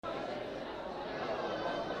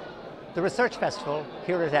the Research Festival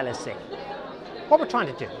here at LSE. What we're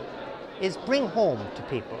trying to do is bring home to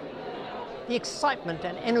people the excitement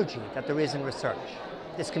and energy that there is in research.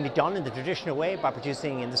 This can be done in the traditional way by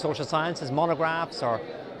producing in the social sciences monographs or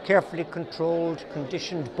carefully controlled,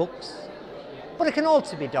 conditioned books. But it can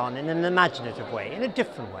also be done in an imaginative way, in a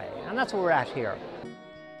different way, and that's where we're at here.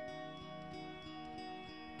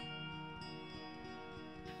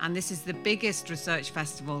 And this is the biggest research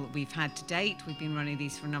festival that we've had to date. We've been running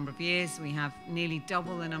these for a number of years. We have nearly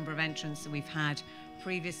double the number of entrants that we've had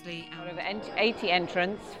previously. Over 80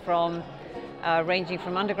 entrants from ranging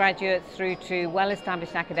from undergraduates through to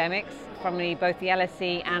well-established academics from both the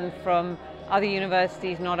LSE and from other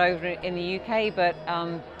universities, not over in the UK, but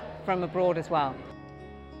from abroad as well.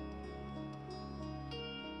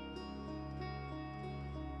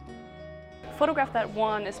 Photograph That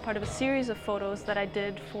Won is part of a series of photos that I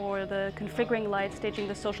did for the Configuring Light, Staging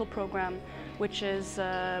the Social program, which is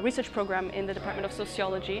a research program in the Department of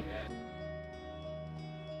Sociology.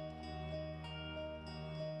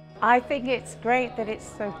 I think it's great that it's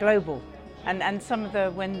so global. And some of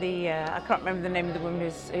I can't remember the name of the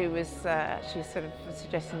woman who was actually sort of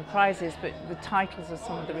suggesting the prizes, but the titles of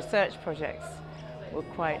some of the research projects were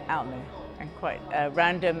quite out there and quite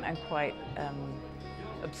random and quite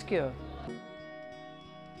obscure.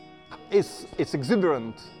 It's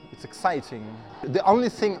exuberant, it's exciting. The only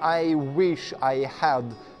thing I wish I had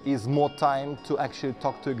is more time to actually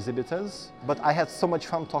talk to exhibitors, but I had so much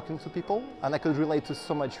fun talking to people and I could relate to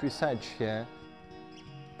so much research here.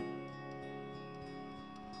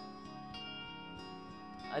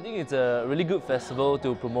 I think it's a really good festival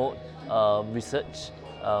to promote research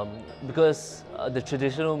because the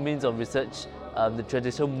traditional means of research, the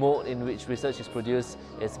traditional mode in which research is produced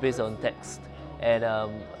is based on text. And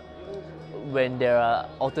when there are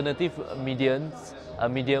alternative mediums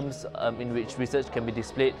in which research can be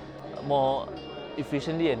displayed more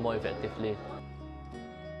efficiently and more effectively.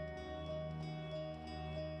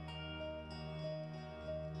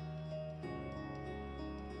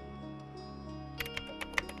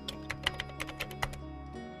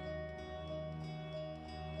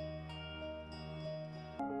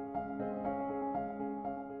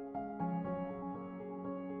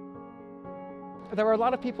 There were a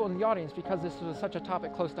lot of people in the audience because this was such a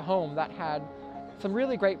topic close to home that had some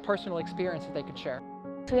really great personal experience that they could share.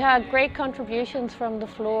 We had great contributions from the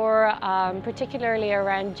floor, particularly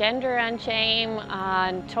around gender and shame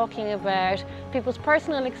and talking about people's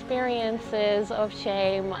personal experiences of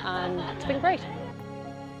shame, and it's been great.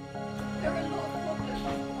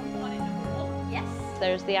 Yes.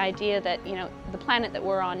 There's the idea that, the planet that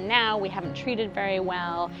we're on now, we haven't treated very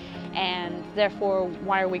well, and therefore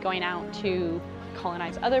why are we going out to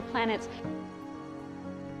colonize other planets?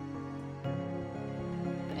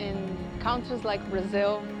 In countries like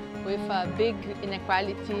Brazil, with a big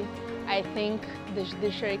inequality, I think the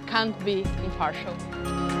judiciary can't be impartial.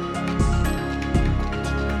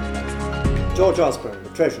 George Osborne, the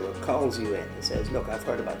treasurer, calls you in and says, look, I've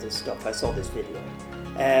heard about this stuff, I saw this video.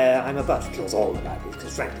 I'm about to close all the libraries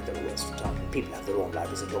because frankly they're a waste of time. People have their own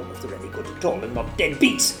libraries at home if they're any good at all and not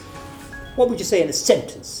deadbeats. What would you say in a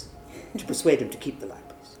sentence to persuade them to keep the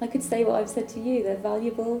libraries? I could say what I've said to you, they're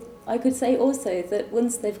valuable. I could say also that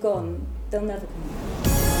once they've gone, they'll never come back.